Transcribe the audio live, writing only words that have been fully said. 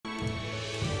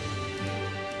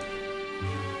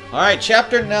Alright,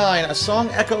 Chapter 9. A song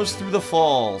echoes through the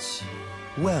falls.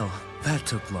 Well, that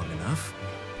took long enough.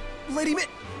 Lady Mitt!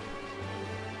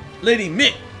 Lady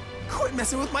Mitt! Quit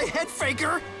messing with my head,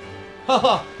 faker!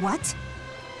 Haha! What?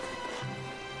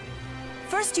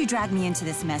 First you drag me into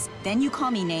this mess, then you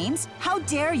call me names? How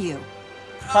dare you?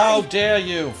 How dare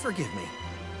you? Forgive me.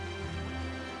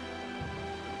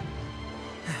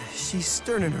 She's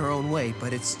stern in her own way,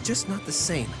 but it's just not the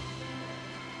same.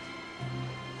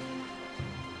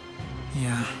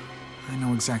 Yeah, I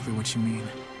know exactly what you mean.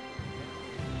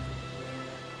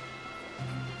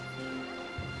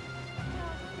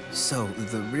 So,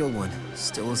 the real one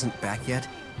still isn't back yet?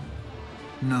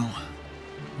 No.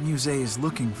 Muzet is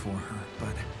looking for her,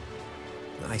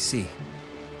 but... I see.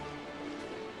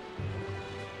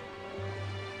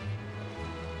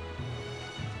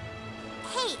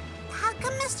 Hey, how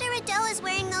come Mr. Rideau is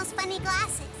wearing those funny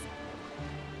glasses?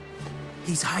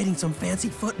 He's hiding some fancy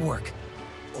footwork.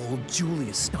 Old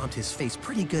Julius stomped his face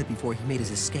pretty good before he made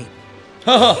his escape.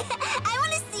 Haha! I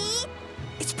want to see!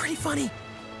 It's pretty funny.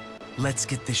 Let's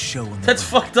get this show on the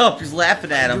That's road. fucked up. He's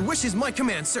laughing at Your him. wish is my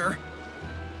command, sir.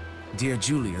 Dear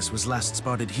Julius was last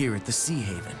spotted here at the Sea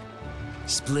Haven.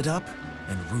 Split up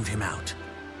and root him out.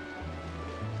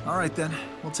 Alright then,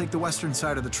 we'll take the western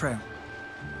side of the trail.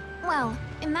 Well,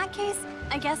 in that case,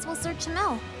 I guess we'll search the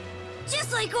mill.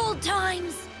 Just like old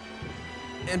times!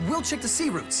 And we'll check the sea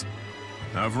routes.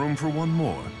 Have room for one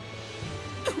more.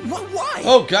 Why?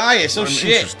 Oh, Gaius, oh I'm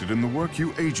shit. interested in the work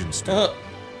you agents do.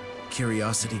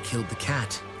 Curiosity killed the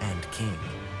cat and king.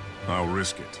 I'll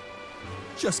risk it.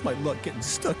 Just my luck getting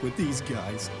stuck with these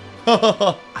guys.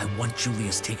 I want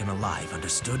Julius taken alive,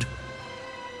 understood?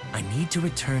 I need to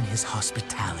return his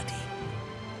hospitality.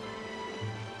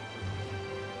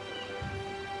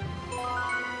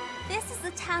 This is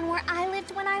the town where I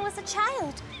lived when I was a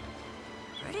child.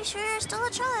 Pretty sure you're still a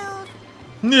child.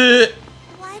 Nah.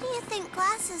 Why do you think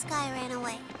Glasses Guy ran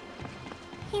away?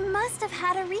 He must have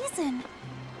had a reason.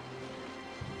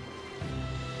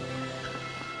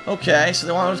 Okay, so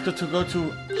they want us to go to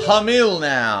Hamil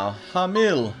now.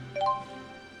 Hamil.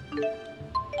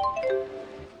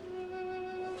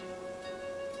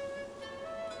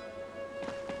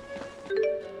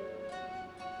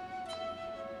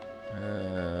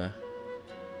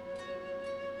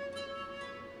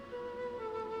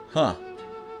 Huh.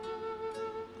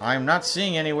 I'm not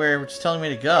seeing anywhere which is telling me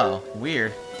to go.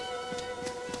 Weird.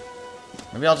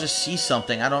 Maybe I'll just see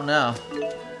something. I don't know.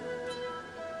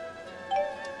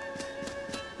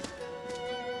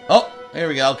 Oh, here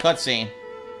we go. Cutscene.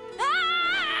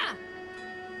 Ah!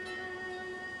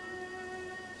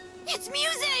 It's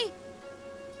Muzet!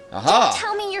 Aha!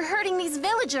 Tell me you're hurting these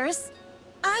villagers.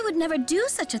 I would never do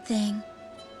such a thing.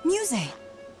 Muzet!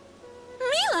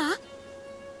 Mila?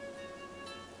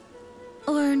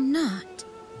 Or not.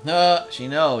 She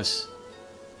knows.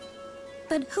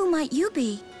 But who might you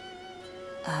be?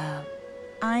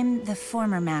 I'm the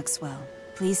former Maxwell.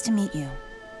 Pleased to meet you.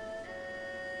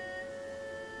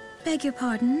 Beg your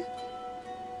pardon?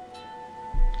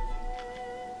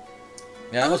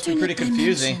 Yeah, that must be pretty Alternate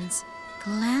confusing. dimensions. The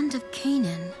land of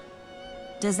Canaan.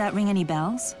 Does that ring any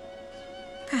bells?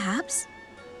 Perhaps.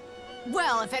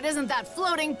 Well, if it isn't that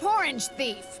floating porridge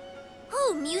thief.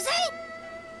 Who, Muzet?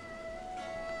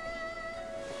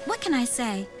 What can I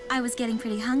say? I was getting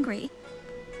pretty hungry.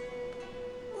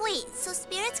 Wait, so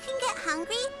spirits can get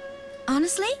hungry?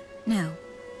 Honestly? No.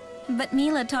 But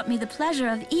Mila taught me the pleasure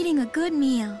of eating a good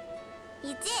meal.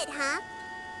 You did, huh?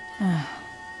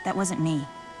 That wasn't me.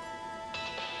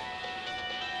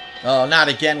 Oh, not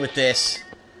again with this.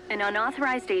 An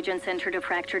unauthorized agent's entered a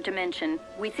fractured dimension.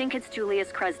 We think it's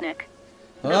Julius Krusnik.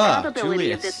 The Ah,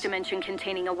 probability of Julius. this dimension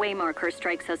containing a waymarker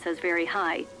strikes us as very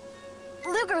high.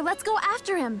 Luger, let's go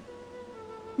after him.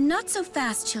 Not so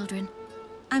fast, children.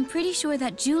 I'm pretty sure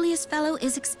that Julius fellow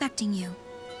is expecting you.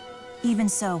 Even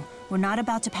so, we're not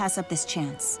about to pass up this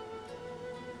chance.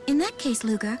 In that case,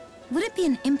 Luger, would it be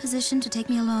an imposition to take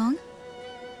me along?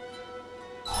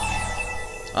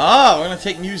 Ah, we're gonna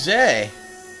take Muzet.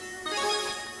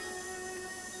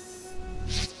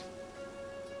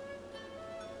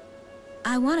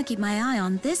 I want to keep my eye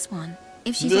on this one.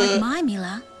 If she's Duh. like my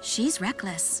Mila, she's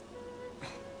reckless.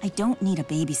 I don't need a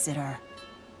babysitter.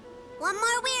 One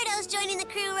more weirdo's joining the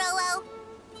crew, Rolo.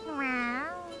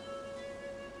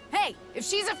 Hey, if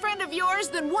she's a friend of yours,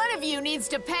 then one of you needs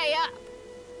to pay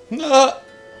up.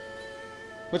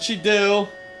 What'd she do?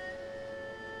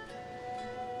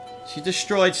 She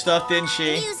destroyed stuff, didn't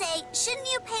she? Muzet,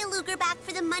 shouldn't you pay Luger back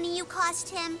for the money you cost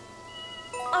him?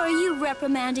 Are you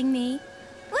reprimanding me?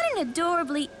 What an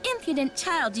adorably impudent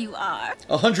child you are.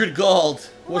 100 gold.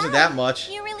 Wasn't that much.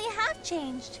 You really have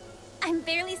changed. I'm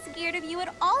barely scared of you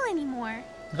at all anymore.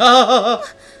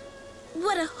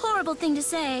 What a horrible thing to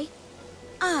say.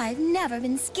 I've never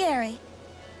been scary.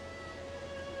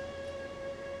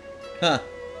 Huh.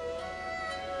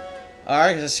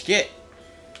 Alright, it's a skit.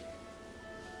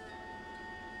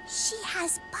 She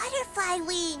has butterfly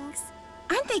wings.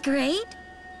 Aren't they great?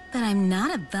 But I'm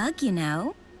not a bug, you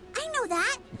know. I know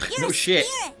that. You're No a shit.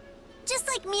 spirit. Just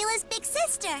like Mila's big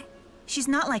sister. She's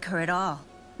not like her at all.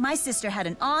 My sister had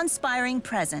an awe-inspiring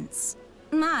presence.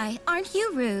 My, aren't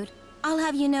you rude? I'll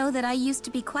have you know that I used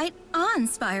to be quite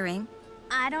awe-inspiring.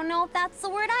 I don't know if that's the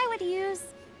word I would use.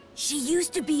 She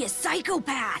used to be a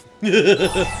psychopath.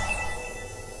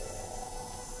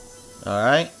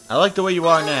 Alright. I like the way you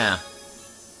are now.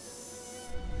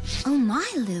 Oh my,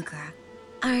 Luger.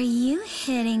 Are you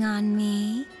hitting on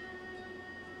me?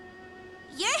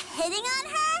 You're hitting on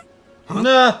her?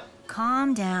 Nah.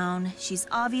 Calm down. She's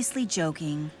obviously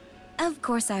joking. Of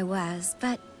course I was,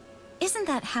 but isn't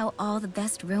that how all the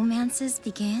best romances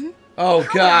begin? Oh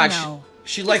How would I gosh. know?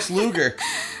 She likes Luger.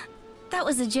 That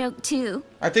was a joke, too.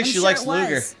 I think I'm she sure likes it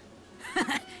was.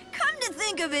 Luger. Come to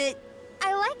think of it.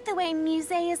 I like the way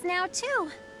Muzet is now, too.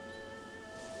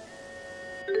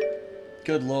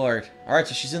 Good lord. Alright,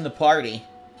 so she's in the party.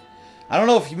 I don't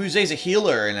know if Muzet's a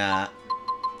healer or not.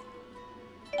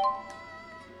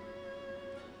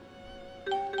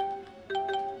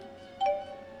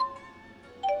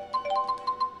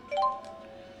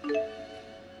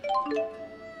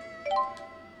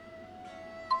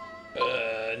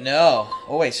 No.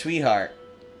 Oh wait, sweetheart.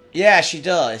 Yeah, she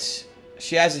does.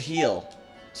 She has a heal.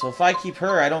 So if I keep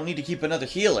her, I don't need to keep another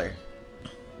healer.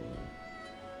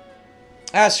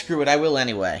 Ah, screw it. I will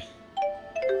anyway.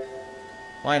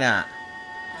 Why not?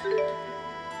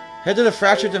 Head to the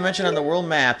fractured dimension on the world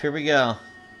map. Here we go.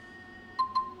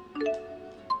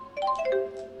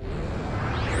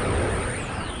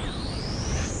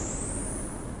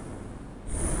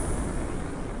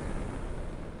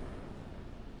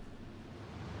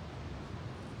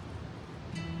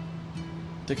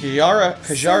 The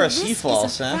Kajara Sea Falls,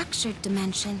 This is a huh? fractured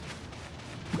dimension.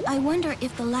 I wonder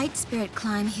if the light spirit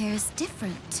climb here is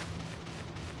different.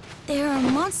 There are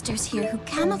monsters here who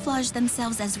camouflage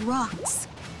themselves as rocks.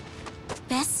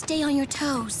 Best stay on your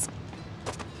toes.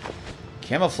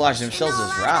 Camouflage themselves You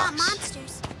know as a lot about rocks.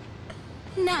 monsters.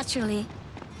 Naturally,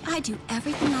 I do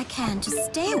everything I can to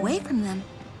stay away from them.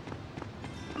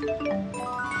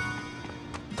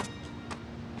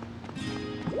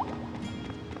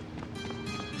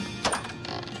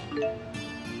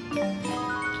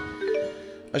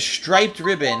 A striped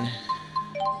ribbon.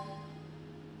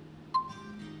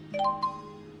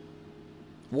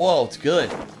 Whoa, it's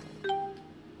good.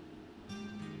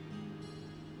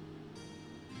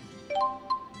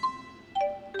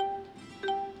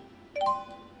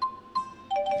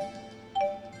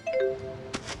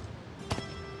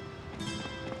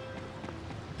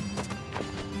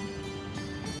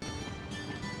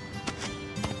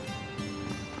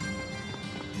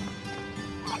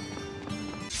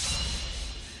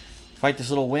 Fight this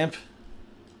little wimp.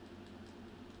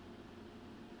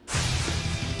 Try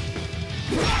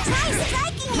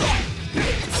striking it!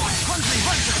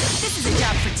 This is a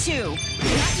job for two.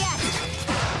 Not yet.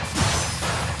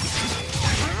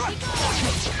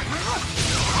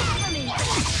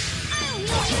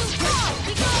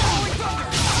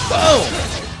 Boom!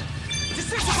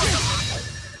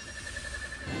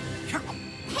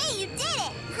 Hey, you did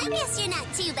it! I guess you're not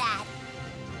too bad.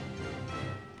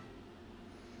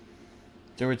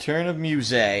 The return of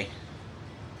Muzet.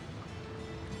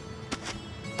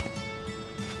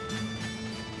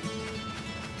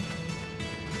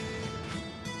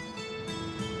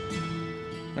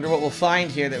 Wonder what we'll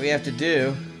find here that we have to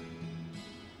do.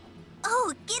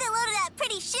 Oh, get a load of that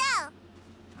pretty shell!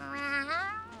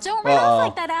 Don't run off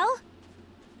like that, Elle.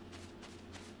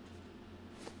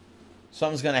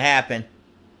 Something's gonna happen.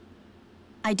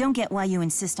 I don't get why you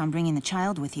insist on bringing the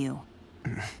child with you.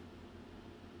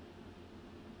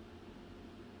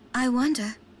 I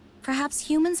wonder. Perhaps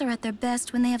humans are at their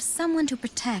best when they have someone to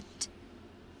protect.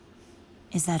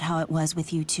 Is that how it was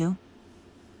with you too?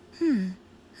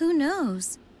 Who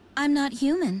knows? I'm not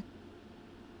human.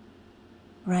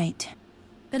 Right.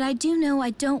 But I do know I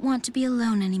don't want to be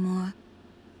alone anymore.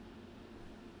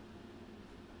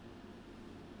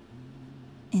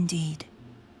 Indeed.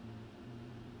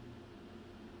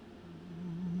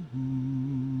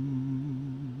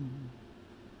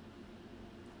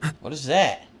 What is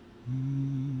that?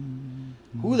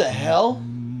 Who the hell?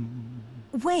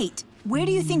 Wait, where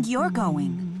do you think you're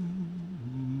going?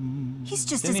 He's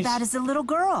just Didn't as he bad as the little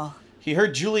girl. He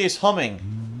heard Julius humming.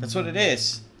 That's what it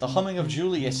is. The humming of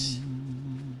Julius.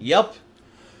 Yup.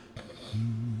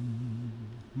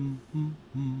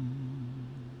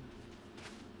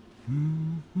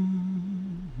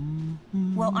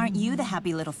 Well, aren't you the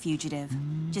happy little fugitive?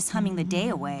 Just humming the day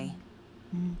away.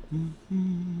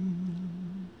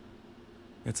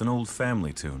 It's an old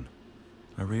family tune.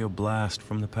 A real blast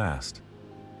from the past.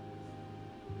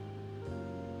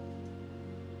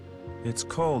 It's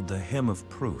called the Hymn of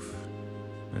Proof.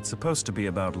 It's supposed to be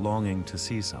about longing to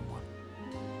see someone.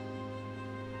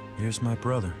 Here's my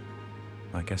brother.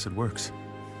 I guess it works.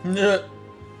 You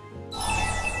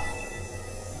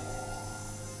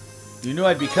knew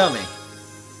I'd be coming.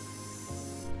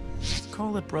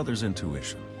 Call it brother's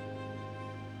intuition.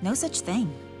 No such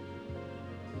thing.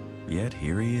 Yet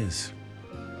here he is.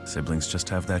 Siblings just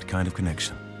have that kind of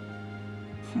connection.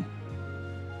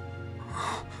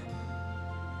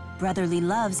 Brotherly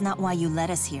love's not why you led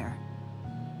us here.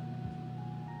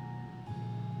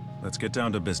 Let's get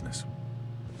down to business.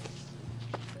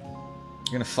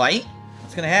 You're gonna fight?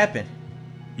 What's gonna happen?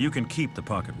 You can keep the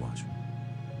pocket watch.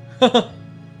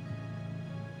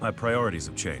 My priorities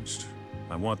have changed.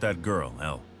 I want that girl,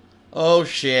 Elle. Oh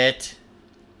shit.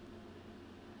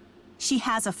 She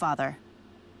has a father.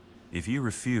 If you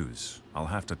refuse, I'll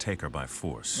have to take her by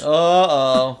force.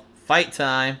 Uh-oh. Fight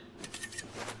time.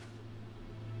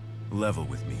 Level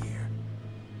with me here.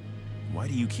 Why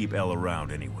do you keep Elle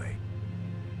around anyway?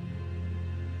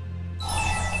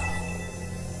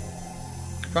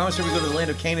 Promise her we go to the land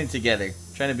of Canaan together.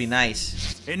 Trying to be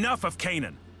nice. Enough of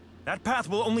Canaan. That path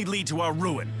will only lead to our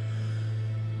ruin.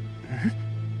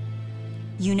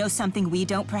 You know something we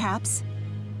don't, perhaps?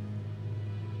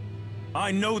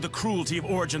 I know the cruelty of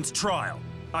Origin's trial.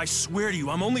 I swear to you,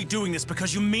 I'm only doing this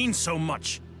because you mean so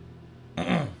much.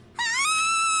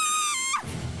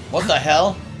 What the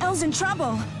hell? Elle's in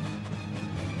trouble.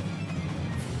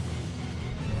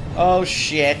 Oh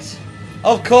shit.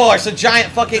 Of course, a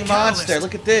giant fucking monster.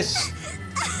 Look at this.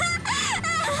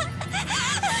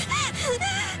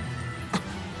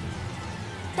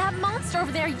 That monster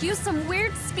over there used some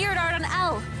weird spirit art on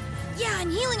Elle. Yeah,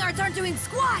 and healing arts aren't doing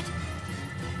squat.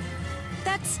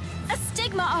 That's a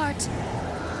stigma art.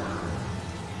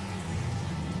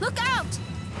 Look out!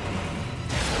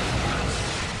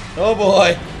 Oh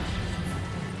boy.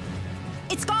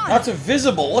 It's gone. That's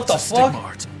invisible. What the fuck?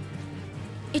 Art.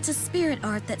 It's a spirit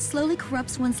art that slowly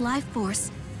corrupts one's life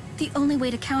force. The only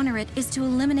way to counter it is to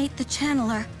eliminate the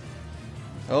channeler.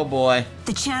 Oh boy.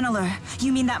 The channeler.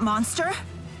 You mean that monster?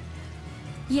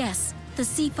 Yes, the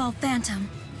Seafall Phantom.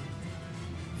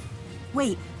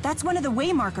 Wait, that's one of the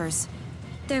waymarkers.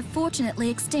 They're fortunately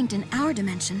extinct in our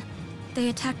dimension. They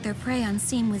attack their prey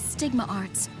unseen with stigma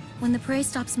arts. When the prey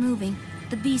stops moving,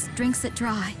 the beast drinks it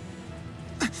dry.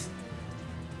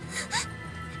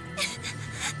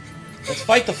 Let's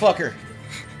fight the fucker.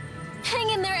 Hang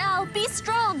in there, Elle. Be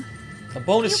strong. A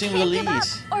bonus You scene can't with give up,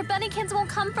 Elise. or Bunnykins won't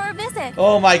come for a visit.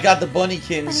 Oh my god, the But if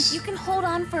Bunnykins. you can hold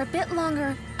on for a bit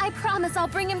longer, I promise I'll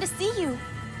bring him to see you.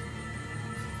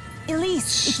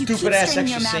 Elise, if you keep Stupid-ass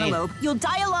straining your extra scene. Mantalope, you'll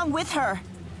die along with her.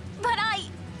 But I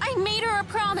made her a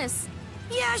promise.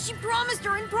 Yeah, she promised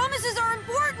her, and promises are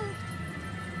important.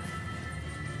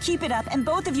 Keep it up, and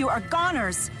both of you are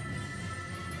goners.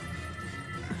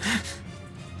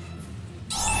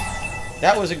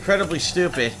 That was incredibly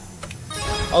stupid.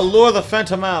 I'll lure the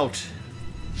Phantom out.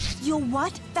 You'll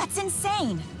what? That's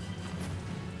insane.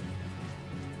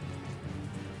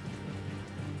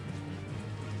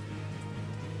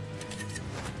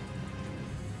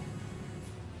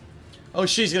 Oh,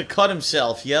 she's gonna cut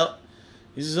himself. Yep.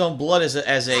 Use his own blood as a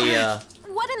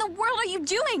What in the world are you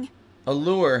doing? a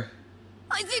lure.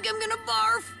 I think I'm gonna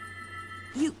barf.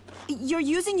 You're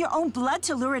using your own blood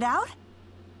to lure it out?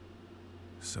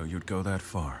 So you'd go that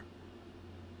far?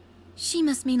 She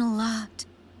must mean a lot.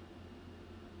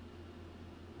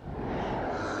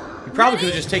 He probably could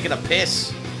have just taken a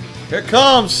piss. Here it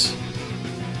comes.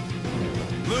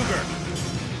 Luger!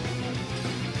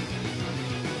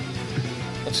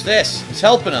 What's this? It's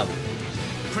helping him.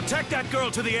 Protect that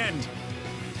girl to the end!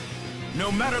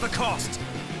 No matter the cost!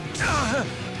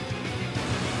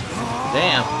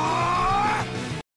 Damn.